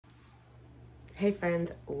Hey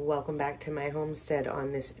friends, welcome back to my homestead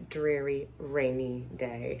on this dreary, rainy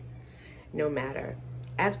day. No matter.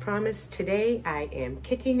 As promised, today I am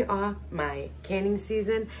kicking off my canning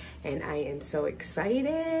season and I am so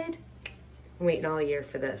excited. I'm waiting all year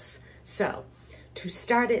for this. So, to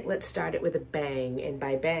start it, let's start it with a bang. And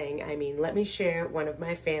by bang, I mean let me share one of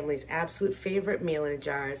my family's absolute favorite meal in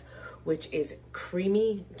jars, which is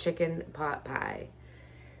creamy chicken pot pie.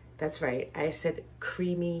 That's right, I said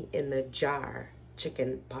creamy in the jar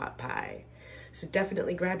chicken pot pie. So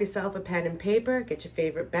definitely grab yourself a pen and paper, get your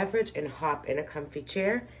favorite beverage, and hop in a comfy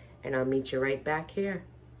chair, and I'll meet you right back here.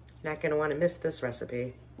 Not gonna wanna miss this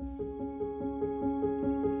recipe.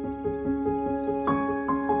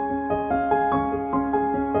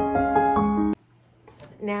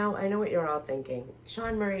 Now, I know what you're all thinking.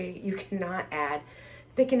 Shawn-Marie, you cannot add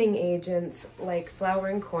thickening agents like flour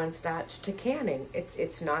and cornstarch to canning.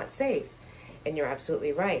 It's not safe, and you're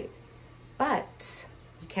absolutely right. But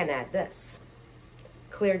you can add this,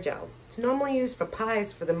 clear gel. It's normally used for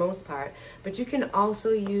pies for the most part, but you can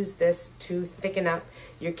also use this to thicken up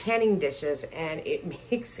your canning dishes, and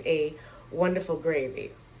it makes a wonderful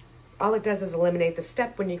gravy. All it does is eliminate the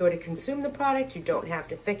step when you go to consume the product. You don't have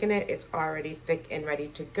to thicken it. It's already thick and ready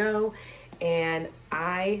to go, and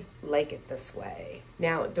I like it this way.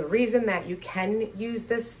 Now, the reason that you can use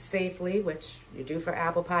this safely, which you do for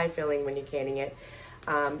apple pie filling when you're canning it,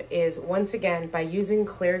 is once again, by using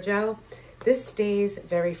clear gel, this stays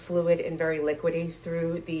very fluid and very liquidy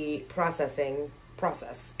through the processing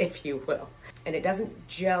process, if you will. And it doesn't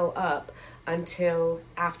gel up until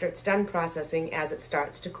after it's done processing as it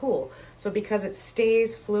starts to cool. So because it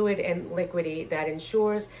stays fluid and liquidy, that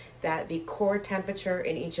ensures that the core temperature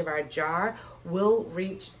in each of our jar will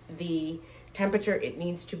reach the temperature it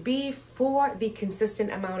needs to be for the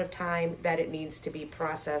consistent amount of time that it needs to be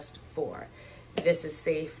processed for. This is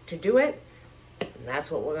safe to do it, and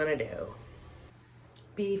that's what we're gonna do.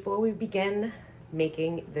 Before we begin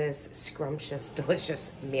making this scrumptious,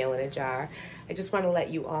 delicious meal in a jar, I just want to let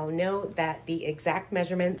you all know that the exact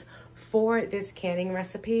measurements for this canning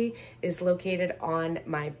recipe is located on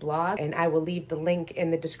my blog, and I will leave the link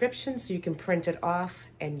in the description so you can print it off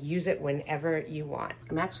and use it whenever you want.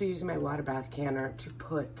 I'm actually using my water bath canner to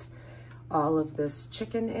put all of this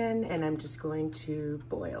chicken in, and I'm just going to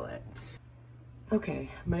boil it. Okay,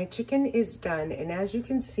 my chicken is done, and as you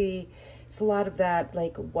can see, it's a lot of that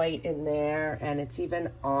like white in there, and it's even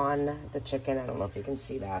on the chicken. I don't know if you can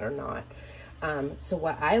see that or not. So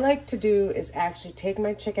what I like to do is actually take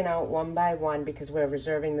my chicken out one by one, because we're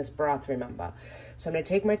reserving this broth, remember. So I'm gonna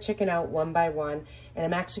take my chicken out one by one, and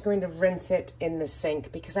I'm actually going to rinse it in the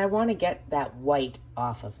sink because I wanna get that white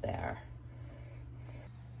off of there.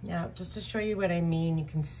 Now, just to show you what I mean, you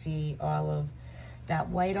can see all of that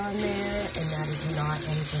white on there, and that is not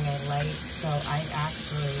anything I like. So I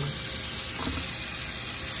actually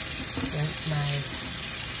rinse my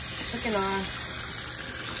chicken off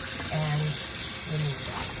and remove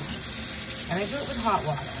that. And I do it with hot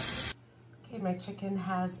water. Okay, my chicken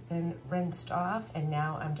has been rinsed off, and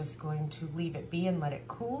now I'm just going to leave it be and let it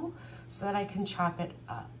cool so that I can chop it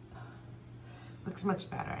up. Looks much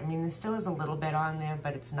better. I mean, there still is a little bit on there,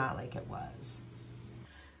 but it's not like it was.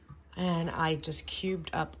 And I just cubed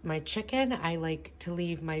up my chicken. I like to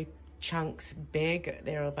leave my chunks big.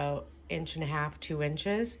 They're about 1.5 inches, 2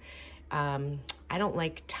 inches. I don't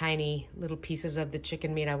like tiny little pieces of the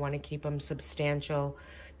chicken meat. I want to keep them substantial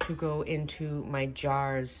to go into my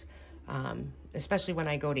jars, especially when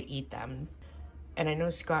I go to eat them. And I know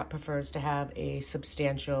Scott prefers to have a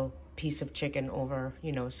substantial piece of chicken over,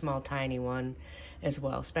 you know, a small tiny one as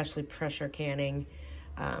well, especially pressure canning.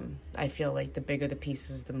 I feel like the bigger the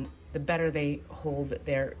pieces, the better they hold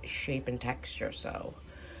their shape and texture. So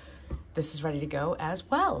this is ready to go as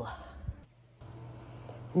well.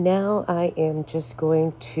 Now I am just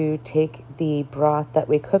going to take the broth that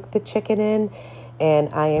we cooked the chicken in,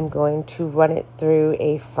 and I am going to run it through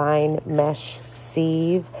a fine mesh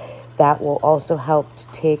sieve that will also help to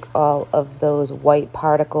take all of those white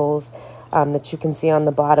particles that you can see on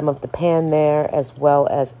the bottom of the pan there, as well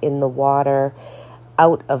as in the water,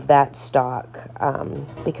 out of that stock,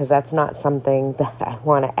 because that's not something that I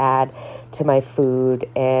want to add to my food.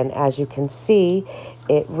 And as you can see,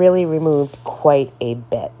 it really removed quite a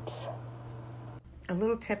bit. A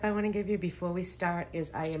little tip I want to give you before we start is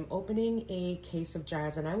I am opening a case of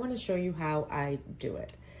jars, and I want to show you how I do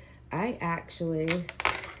it. I actually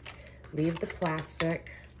leave the plastic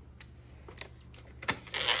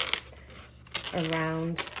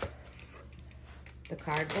around the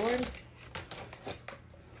cardboard,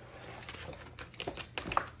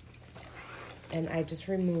 and I just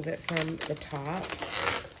remove it from the top.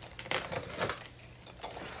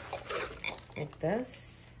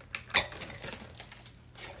 this.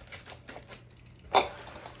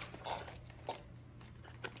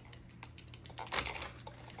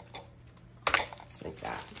 Just like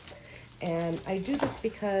that. And I do this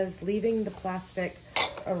because leaving the plastic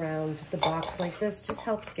around the box like this just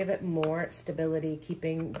helps give it more stability,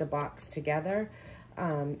 keeping the box together.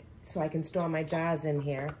 So I can store my jars in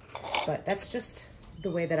here, but that's just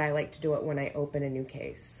the way that I like to do it when I open a new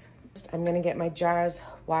case. I'm gonna get my jars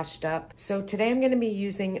washed up. So today I'm gonna be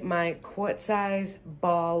using my quart size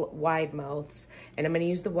ball wide mouths, and I'm gonna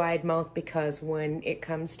use the wide mouth because when it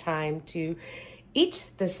comes time to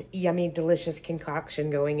eat this yummy, delicious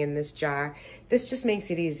concoction going in this jar, this just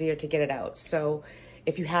makes it easier to get it out. So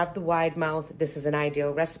if you have the wide mouth, this is an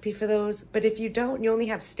ideal recipe for those. But if you don't, you only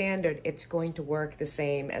have standard, it's going to work the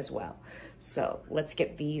same as well. So let's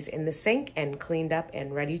get these in the sink and cleaned up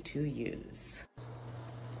and ready to use.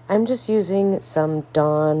 I'm just using some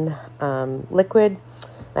Dawn liquid,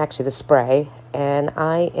 actually the spray, and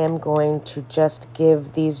I am going to just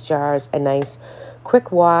give these jars a nice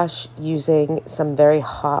quick wash using some very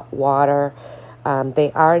hot water.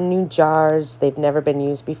 They are new jars, they've never been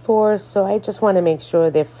used before, so I just want to make sure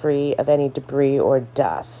they're free of any debris or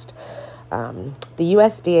dust. The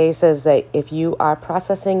USDA says that if you are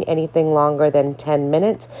processing anything longer than 10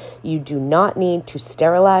 minutes, you do not need to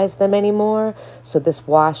sterilize them anymore, so this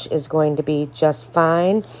wash is going to be just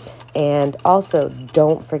fine. And also,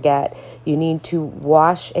 don't forget, you need to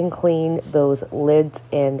wash and clean those lids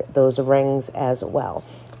and those rings as well.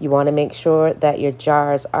 You want to make sure that your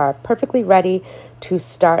jars are perfectly ready to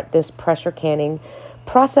start this pressure canning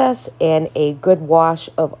process, and a good wash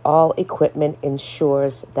of all equipment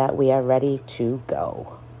ensures that we are ready to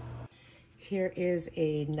go. Here is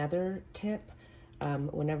another tip.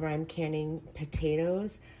 Whenever I'm canning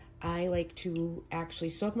potatoes, I like to actually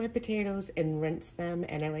soak my potatoes and rinse them,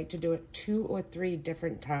 and I like to do it 2 or 3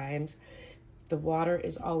 different times. The water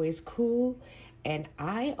is always cool, and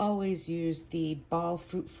I always use the Ball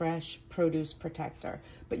Fruit Fresh Produce Protector,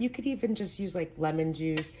 but you could even just use like lemon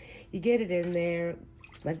juice. You get it in there,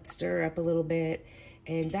 let it stir up a little bit,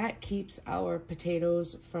 and that keeps our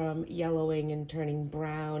potatoes from yellowing and turning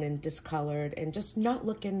brown and discolored and just not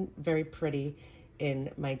looking very pretty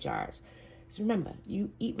in my jars. So remember,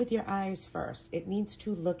 you eat with your eyes first. It needs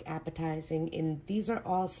to look appetizing, and these are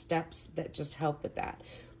all steps that just help with that.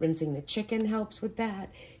 Rinsing the chicken helps with that.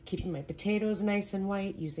 Keeping my potatoes nice and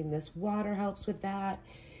white, using this water helps with that.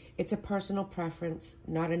 It's a personal preference,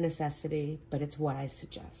 not a necessity, but it's what I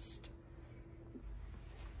suggest.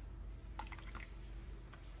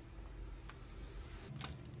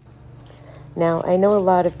 Now, I know a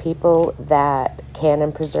lot of people that can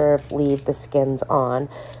and preserve leave the skins on,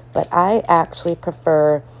 but I actually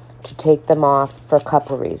prefer to take them off for a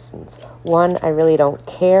couple reasons. One, I really don't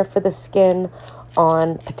care for the skin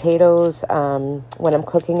on potatoes when I'm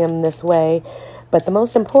cooking them this way, but the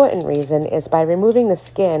most important reason is by removing the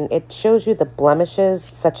skin, it shows you the blemishes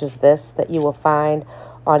such as this that you will find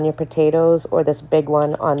on your potatoes, or this big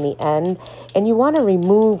one on the end, and you want to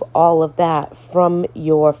remove all of that from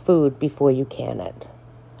your food before you can it.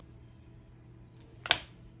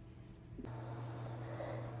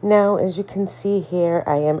 Now, as you can see here,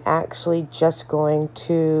 I am actually just going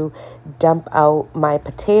to dump out my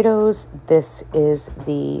potatoes. This is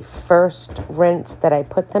the first rinse that I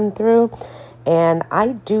put them through, and I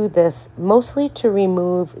do this mostly to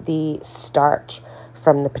remove the starch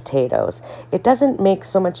from the potatoes. It doesn't make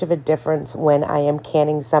so much of a difference when I am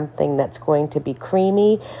canning something that's going to be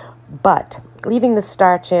creamy, but leaving the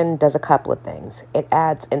starch in does a couple of things. It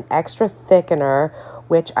adds an extra thickener,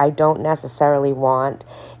 which I don't necessarily want,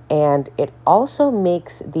 and it also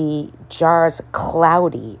makes the jars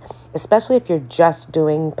cloudy, especially if you're just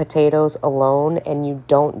doing potatoes alone and you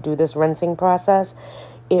don't do this rinsing process.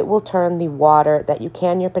 It will turn the water that you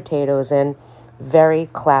can your potatoes in very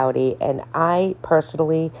cloudy, and I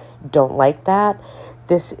personally don't like that.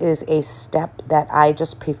 This is a step that I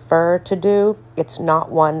just prefer to do. It's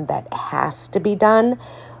not one that has to be done,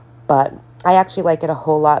 but I actually like it a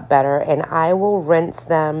whole lot better, and I will rinse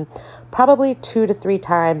them probably 2 to 3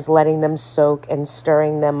 times, letting them soak and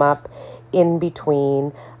stirring them up in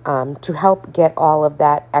between to help get all of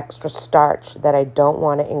that extra starch that I don't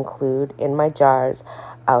want to include in my jars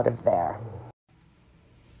out of there.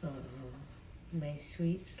 My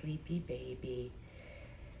sweet sleepy baby.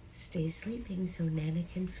 Stay sleeping so Nana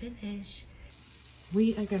can finish.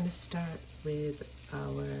 We are going to start with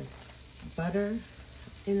our butter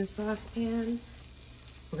in the saucepan.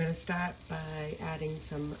 We're going to start by adding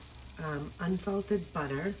some unsalted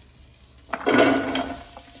butter,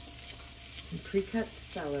 some pre-cut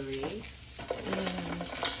celery, and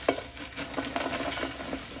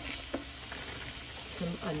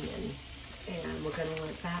onion. And we're gonna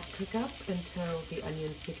let that cook up until the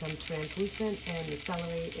onions become translucent and the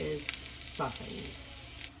celery is softened.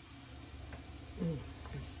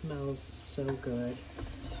 It smells so good.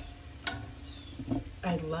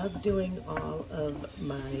 I love doing all of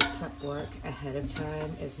my prep work ahead of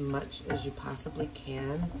time as much as you possibly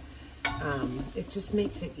can. It just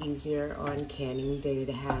makes it easier on canning day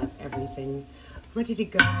to have everything ready to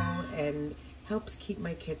go and helps keep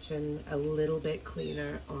my kitchen a little bit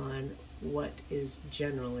cleaner on what is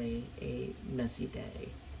generally a messy day.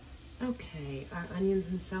 Okay, our onions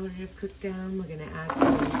and celery have cooked down. We're gonna add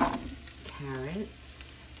some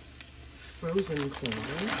carrots, frozen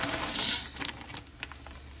corn,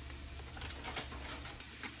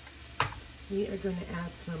 we are going to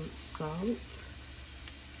add some salt.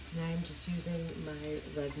 And I'm just using my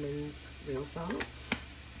Redmond's real salt,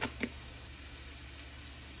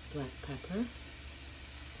 black pepper,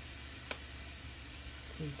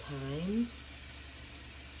 some thyme,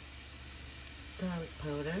 garlic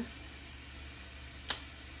powder,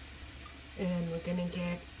 and we're going to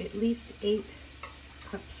get at least 8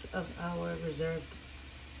 cups of our reserved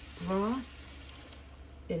broth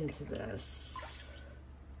into this.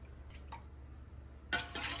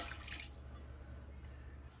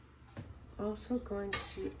 Also going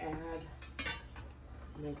to add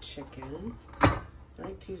my chicken. I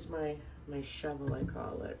like to use my shovel, I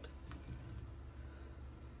call it.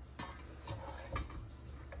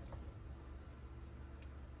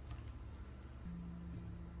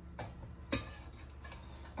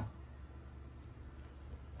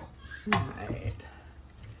 Alright,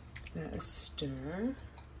 now stir.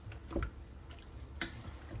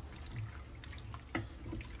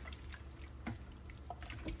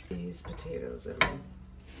 These potatoes in. There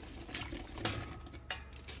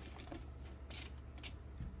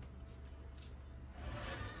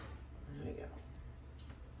we go.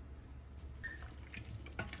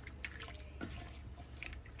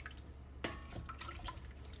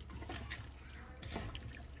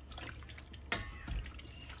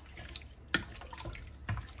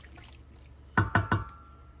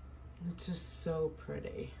 It's just so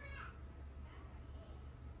pretty.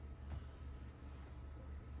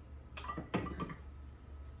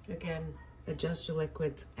 Again, adjust your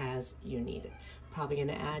liquids as you need it. Probably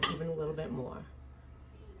gonna add even a little bit more.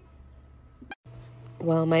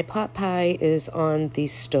 While my pot pie is on the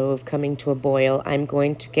stove coming to a boil, I'm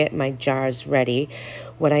going to get my jars ready.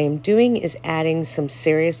 What I am doing is adding some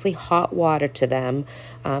seriously hot water to them.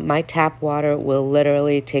 My tap water will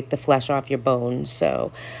literally take the flesh off your bones.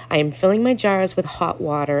 So I am filling my jars with hot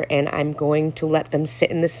water and I'm going to let them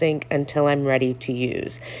sit in the sink until I'm ready to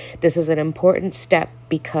use. This is an important step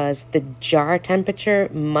because the jar temperature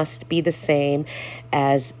must be the same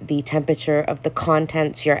as the temperature of the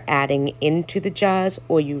contents you're adding into the jars,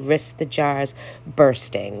 or you risk the jars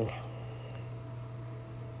bursting.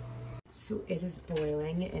 So it is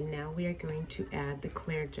boiling, and now we are going to add the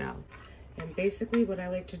clear gel. And basically what I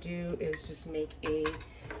like to do is just make a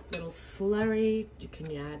little slurry. You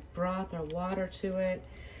can add broth or water to it,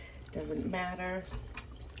 doesn't matter.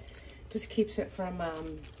 Just keeps it from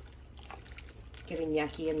getting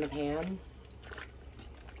yucky in the pan.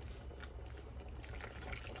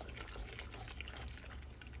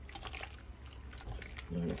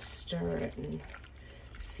 I'm going to stir it and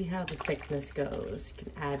see how the thickness goes. You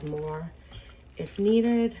can add more if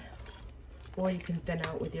needed, or you can thin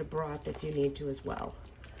out with your broth if you need to as well.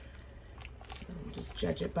 So just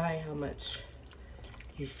judge it by how much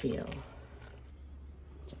you feel.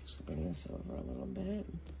 Let's actually bring this over a little bit.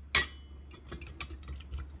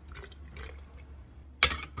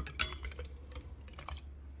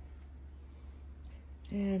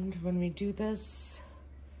 And when we do this,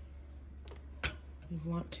 we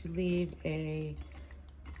want to leave a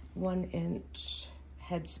 1-inch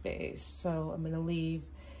headspace. So I'm going to leave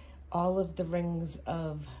all of the rings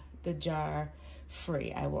of the jar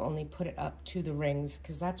free. I will only put it up to the rings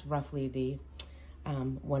because that's roughly the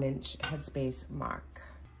 1-inch headspace mark.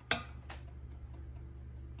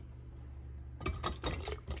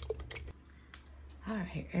 All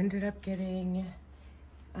right, ended up getting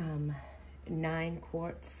 9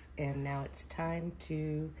 quarts, and now it's time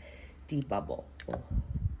to debubble.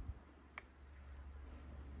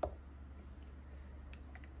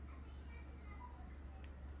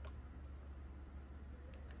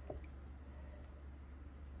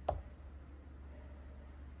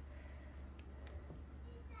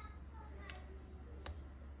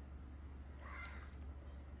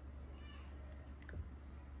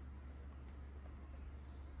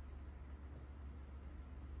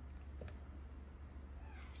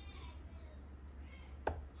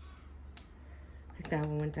 That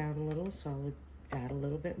one went down a little, so I'll add a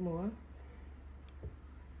little bit more.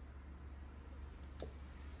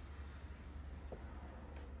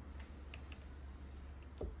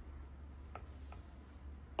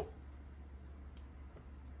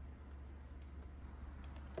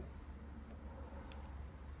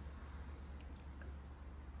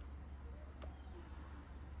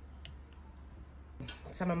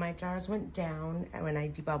 Some of my jars went down when I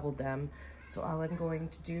debubbled them. So all I'm going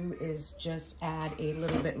to do is just add a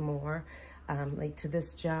little bit more, like to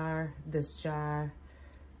this jar,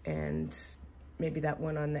 and maybe that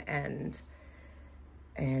one on the end.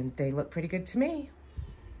 And they look pretty good to me.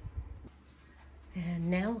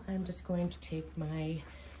 And now I'm just going to take my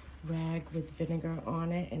rag with vinegar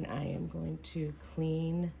on it, and I am going to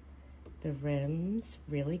clean the rims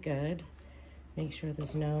really good. Make sure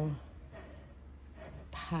there's no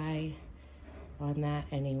pie on that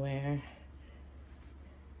anywhere.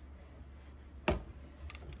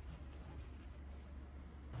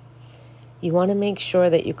 You want to make sure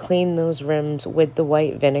that you clean those rims with the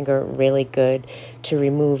white vinegar really good to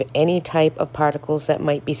remove any type of particles that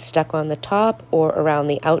might be stuck on the top or around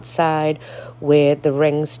the outside where the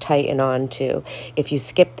rings tighten onto. If you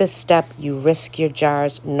skip this step, you risk your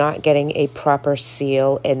jars not getting a proper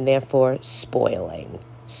seal and therefore spoiling.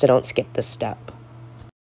 So don't skip this step.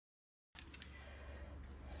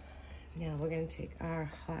 Now we're going to take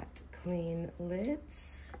our hot, clean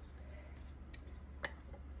lids.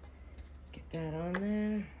 That on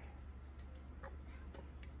there.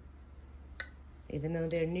 Even though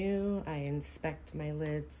they're new, I inspect my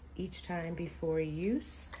lids each time before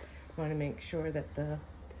use. I want to make sure that the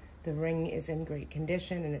ring is in great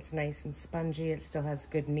condition and it's nice and spongy. It still has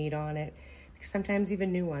good meat on it, because sometimes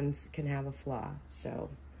even new ones can have a flaw. So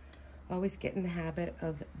always get in the habit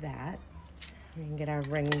of that. We can get our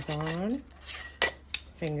rings on,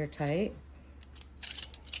 finger tight.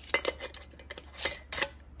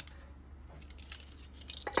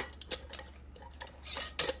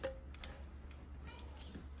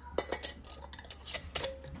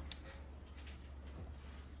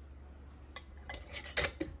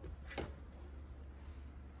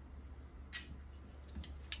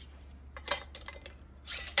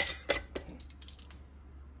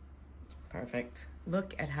 Perfect.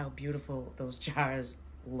 Look at how beautiful those jars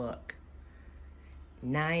look.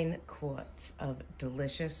 9 quarts of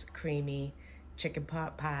delicious, creamy chicken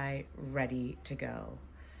pot pie ready to go.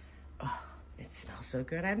 Oh, it smells so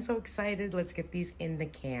good. I'm so excited. Let's get these in the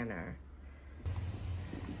canner.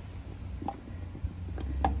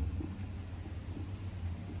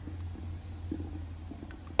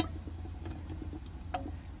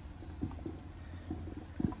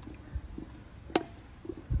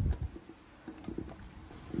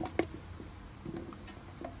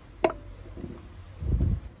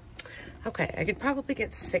 Okay, I could probably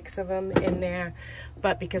get 6 of them in there,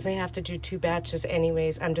 but because I have to do 2 batches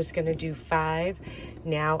anyways, I'm just gonna do 5.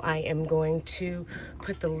 Now I am going to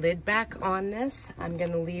put the lid back on this. I'm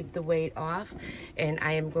gonna leave the weight off, and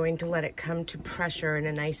I am going to let it come to pressure in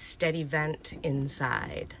a nice steady vent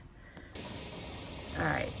inside. All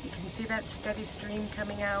right, you can see that steady stream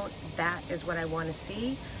coming out. That is what I wanna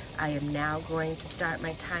see. I am now going to start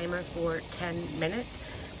my timer for 10 minutes.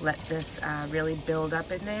 Let this really build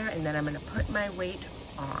up in there, and then I'm gonna put my weight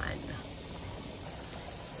on.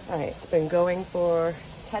 All right, it's been going for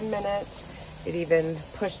 10 minutes. It even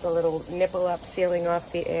pushed the little nipple up, sealing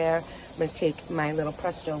off the air. I'm gonna take my little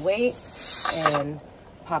Presto weight and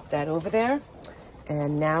pop that over there.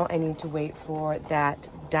 And now I need to wait for that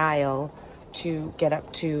dial to get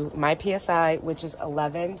up to my PSI, which is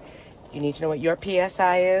 11. You need to know what your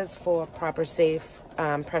PSI is for proper, safe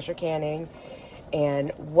pressure canning.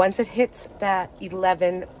 And once it hits that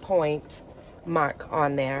 11 point mark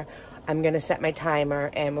on there, I'm gonna set my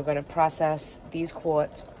timer and we're gonna process these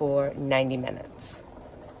quarts for 90 minutes.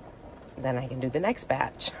 Then I can do the next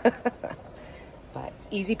batch. But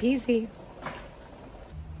easy peasy.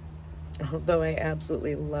 Although I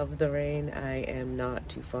absolutely love the rain, I am not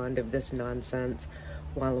too fond of this nonsense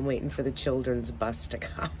while I'm waiting for the children's bus to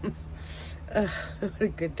come. Ugh, what a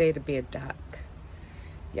good day to be a duck.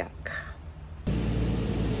 Yuck.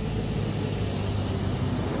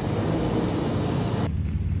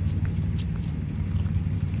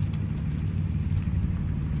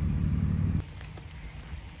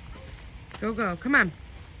 Go, go, come on.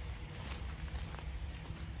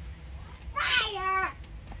 Fire!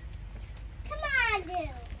 Come on, dude.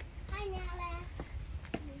 Hi, Nella.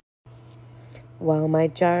 While my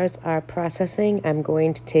jars are processing, I'm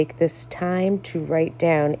going to take this time to write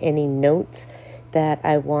down any notes, that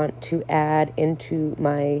I want to add into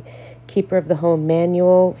my Keeper of the Home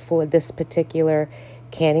manual for this particular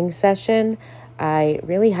canning session, I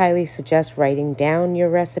really highly suggest writing down your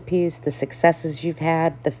recipes, the successes you've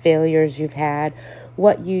had, the failures you've had,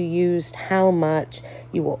 what you used, how much.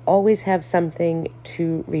 You will always have something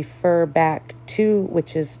to refer back to,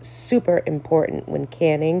 which is super important when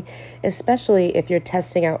canning, especially if you're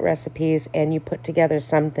testing out recipes and you put together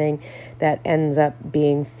something that ends up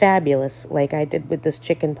being fabulous, like I did with this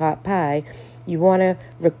chicken pot pie. You want to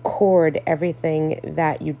record everything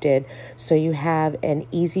that you did so you have an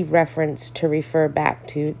easy reference to refer back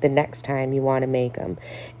to the next time you want to make them.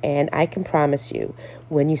 And I can promise you,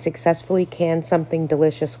 when you successfully can something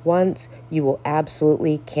delicious once, you will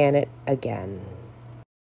absolutely can it again.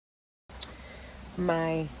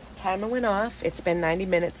 My timer went off. It's been 90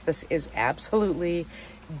 minutes. This is absolutely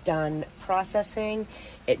done processing.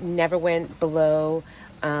 It never went below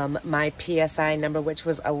my PSI number, which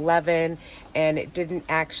was 11, and it didn't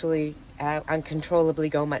actually uncontrollably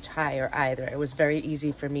go much higher either. It was very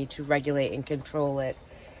easy for me to regulate and control it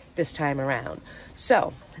this time around.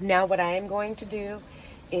 So now what I am going to do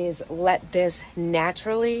is let this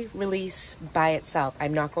naturally release by itself.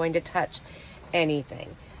 I'm not going to touch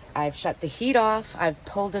anything. I've shut the heat off. I've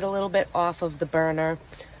pulled it a little bit off of the burner,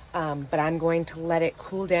 but I'm going to let it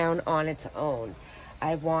cool down on its own.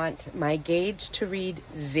 I want my gauge to read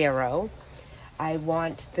 0. I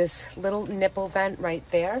want this little nipple vent right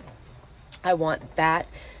there. I want that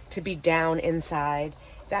to be down inside.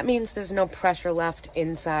 That means there's no pressure left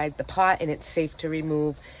inside the pot and it's safe to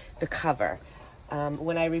remove the cover.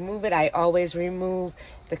 When I remove it, I always remove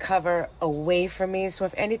the cover away from me. So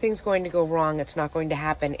if anything's going to go wrong, it's not going to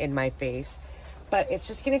happen in my face. But it's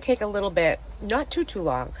just going to take a little bit, not too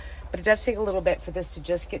long, but it does take a little bit for this to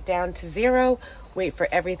just get down to 0, wait for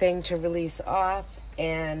everything to release off,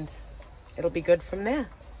 and it'll be good from there.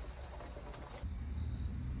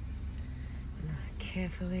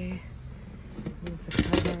 Carefully move the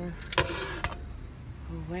cover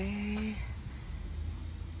away.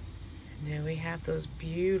 And there we have those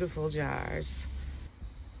beautiful jars.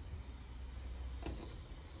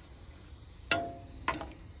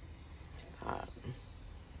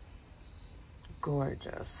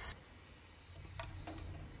 Gorgeous.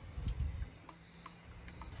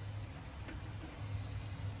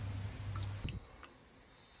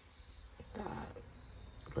 That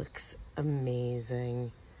looks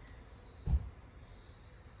amazing.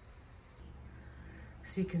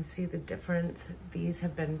 So you can see the difference. These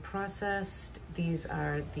have been processed. These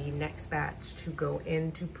are the next batch to go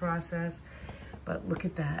into process. But look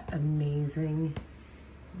at that amazing,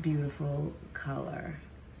 beautiful color.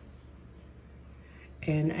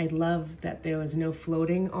 And I love that there was no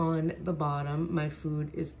floating on the bottom. My food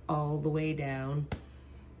is all the way down.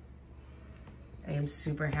 I am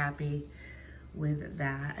super happy with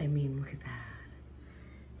that. I mean, look at that.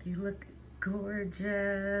 They look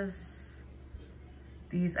gorgeous.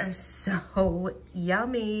 These are so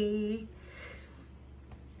yummy.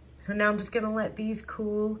 So now I'm just gonna let these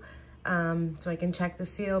cool so I can check the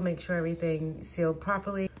seal, make sure everything sealed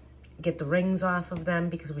properly. Get the rings off of them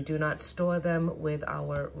because we do not store them with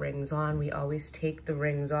our rings on. We always take the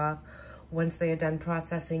rings off once they are done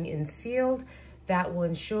processing and sealed. That will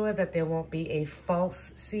ensure that there won't be a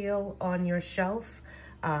false seal on your shelf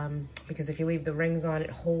because if you leave the rings on, it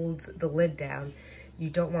holds the lid down. You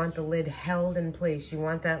don't want the lid held in place. You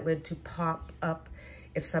want that lid to pop up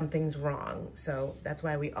if something's wrong. So that's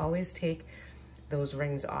why we always take those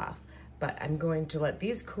rings off. But I'm going to let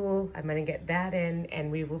these cool. I'm gonna get that in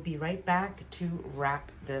and we will be right back to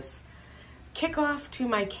wrap this kickoff to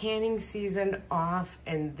my canning season off.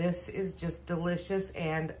 And this is just delicious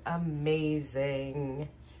and amazing.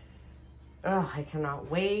 Oh, I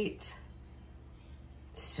cannot wait.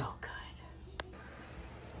 So good.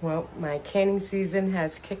 Well, my canning season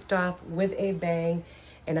has kicked off with a bang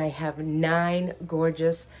and I have 9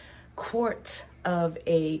 gorgeous quarts of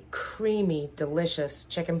a creamy, delicious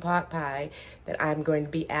chicken pot pie that I'm going to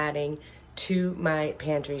be adding to my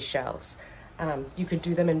pantry shelves. You could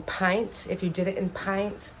do them in pints. If you did it in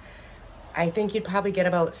pints, I think you'd probably get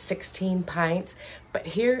about 16 pints. But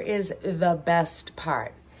here is the best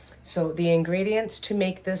part. So the ingredients to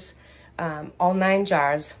make this, all 9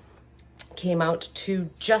 jars, came out to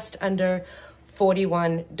just under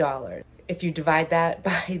 $41. If you divide that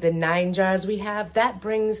by the 9 jars we have, that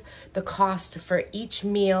brings the cost for each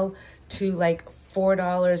meal to like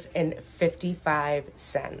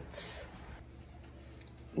 $4.55.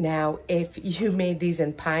 Now, if you made these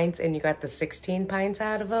in pints and you got the 16 pints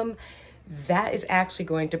out of them, that is actually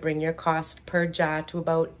going to bring your cost per jar to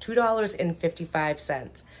about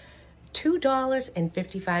 $2.55.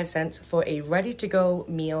 $2.55 for a ready-to-go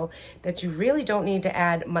meal that you really don't need to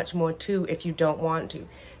add much more to if you don't want to.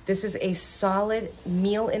 This is a solid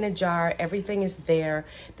meal in a jar. Everything is there.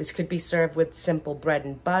 This could be served with simple bread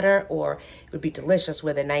and butter, or it would be delicious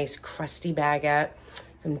with a nice crusty baguette,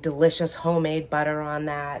 some delicious homemade butter on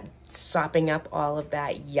that, sopping up all of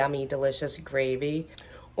that yummy, delicious gravy.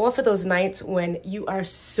 Or for those nights when you are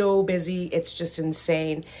so busy, it's just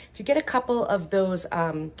insane. If you get a couple of those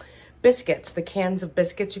biscuits, the cans of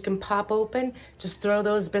biscuits you can pop open, just throw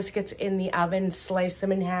those biscuits in the oven, slice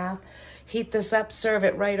them in half, heat this up, serve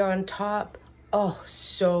it right on top. Oh,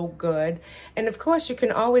 so good. And of course, you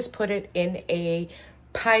can always put it in a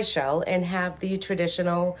pie shell and have the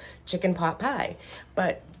traditional chicken pot pie.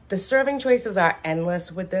 But the serving choices are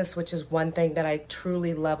endless with this, which is one thing that I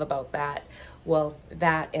truly love about that. Well,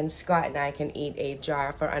 that and Scott and I can eat a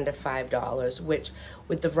jar for under $5, which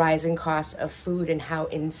with the rising costs of food and how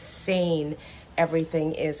insane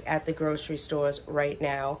everything is at the grocery stores right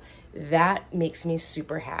now, that makes me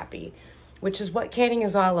super happy, which is what canning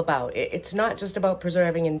is all about. It's not just about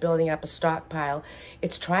preserving and building up a stockpile.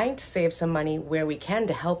 It's trying to save some money where we can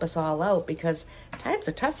to help us all out, because times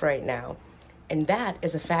are tough right now. And that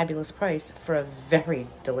is a fabulous price for a very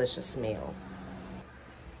delicious meal.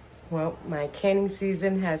 Well, my canning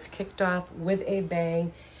season has kicked off with a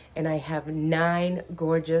bang, and I have 9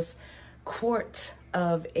 gorgeous quarts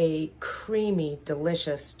of a creamy,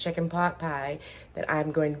 delicious chicken pot pie that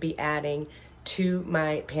I'm going to be adding to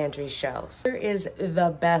my pantry shelves. Here is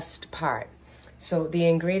the best part. So the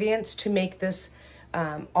ingredients to make this,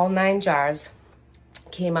 all 9 jars,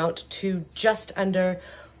 came out to just under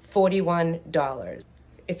 $41.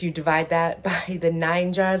 If you divide that by the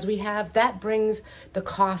 9 jars we have, that brings the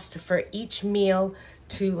cost for each meal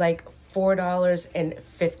to like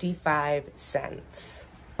 $4.55.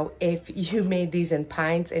 If you made these in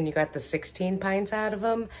pints and you got the 16 pints out of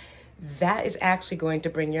them, that is actually going to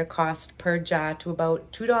bring your cost per jar to about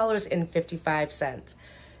 $2.55.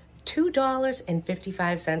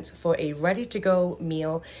 $2.55 for a ready-to-go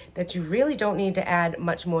meal that you really don't need to add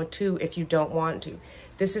much more to if you don't want to.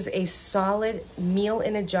 This is a solid meal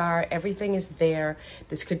in a jar. Everything is there.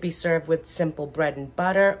 This could be served with simple bread and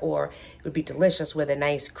butter, or it would be delicious with a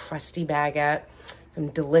nice crusty baguette, some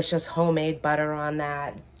delicious homemade butter on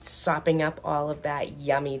that, sopping up all of that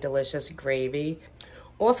yummy, delicious gravy.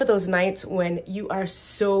 Or for those nights when you are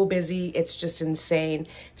so busy, it's just insane.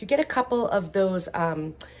 If you get a couple of those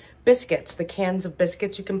biscuits, the cans of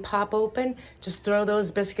biscuits you can pop open, just throw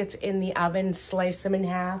those biscuits in the oven, slice them in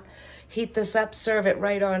half, heat this up, serve it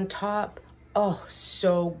right on top. Oh,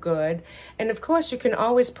 so good. And of course, you can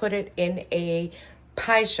always put it in a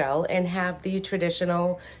pie shell and have the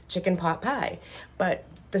traditional chicken pot pie. But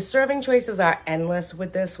the serving choices are endless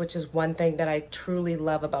with this, which is one thing that I truly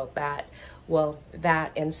love about that. Well,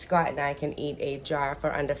 that and Scott and I can eat a jar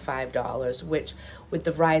for under $5, which with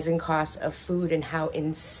the rising costs of food and how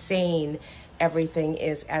insane everything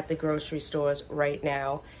is at the grocery stores right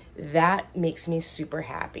now, that makes me super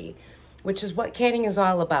happy, which is what canning is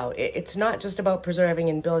all about. It's not just about preserving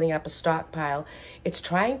and building up a stockpile. It's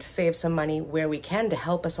trying to save some money where we can to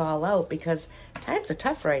help us all out, because times are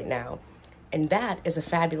tough right now. And that is a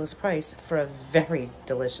fabulous price for a very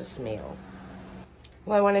delicious meal.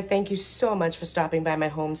 Well, I want to thank you so much for stopping by my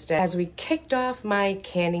homestead. As we kicked off my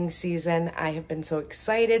canning season, I have been so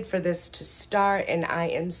excited for this to start, and I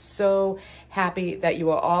am so happy that you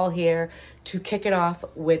are all here to kick it off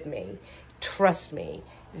with me. Trust me,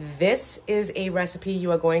 this is a recipe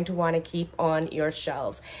you are going to want to keep on your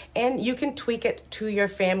shelves, and you can tweak it to your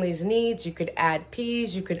family's needs. You could add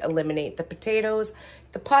peas, you could eliminate the potatoes.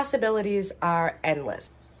 The possibilities are endless.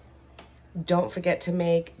 Don't forget to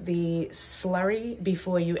make the slurry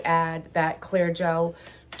before you add that clear gel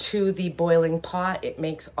to the boiling pot. It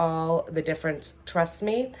makes all the difference, trust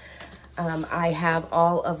me. I have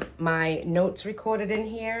all of my notes recorded in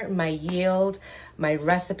here, my yield, my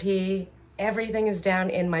recipe. Everything is down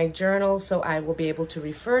in my journal, so I will be able to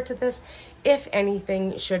refer to this if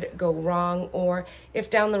anything should go wrong, or if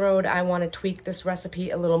down the road I want to tweak this recipe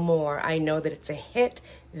a little more. I know that it's a hit.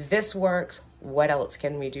 This works. What else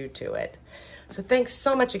can we do to it? So thanks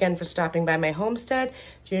so much again for stopping by my homestead.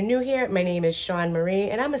 If you're new here, my name is Shawn-Marie,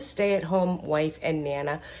 and I'm a stay-at-home wife and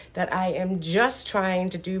nana that I am just trying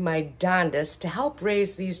to do my darndest to help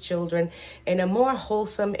raise these children in a more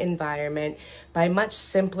wholesome environment by much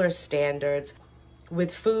simpler standards,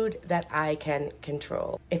 with food that I can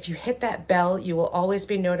control. If you hit that bell, you will always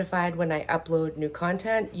be notified when I upload new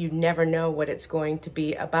content. You never know what it's going to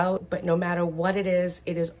be about, but no matter what it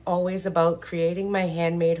is always about creating my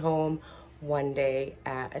handmade home one day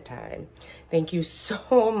at a time. Thank you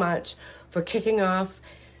so much for kicking off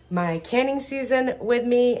my canning season with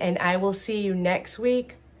me, and I will see you next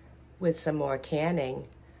week with some more canning.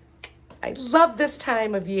 I love this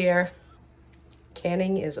time of year.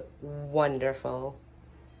 Canning is wonderful.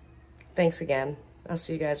 Thanks again. I'll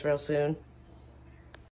see you guys real soon.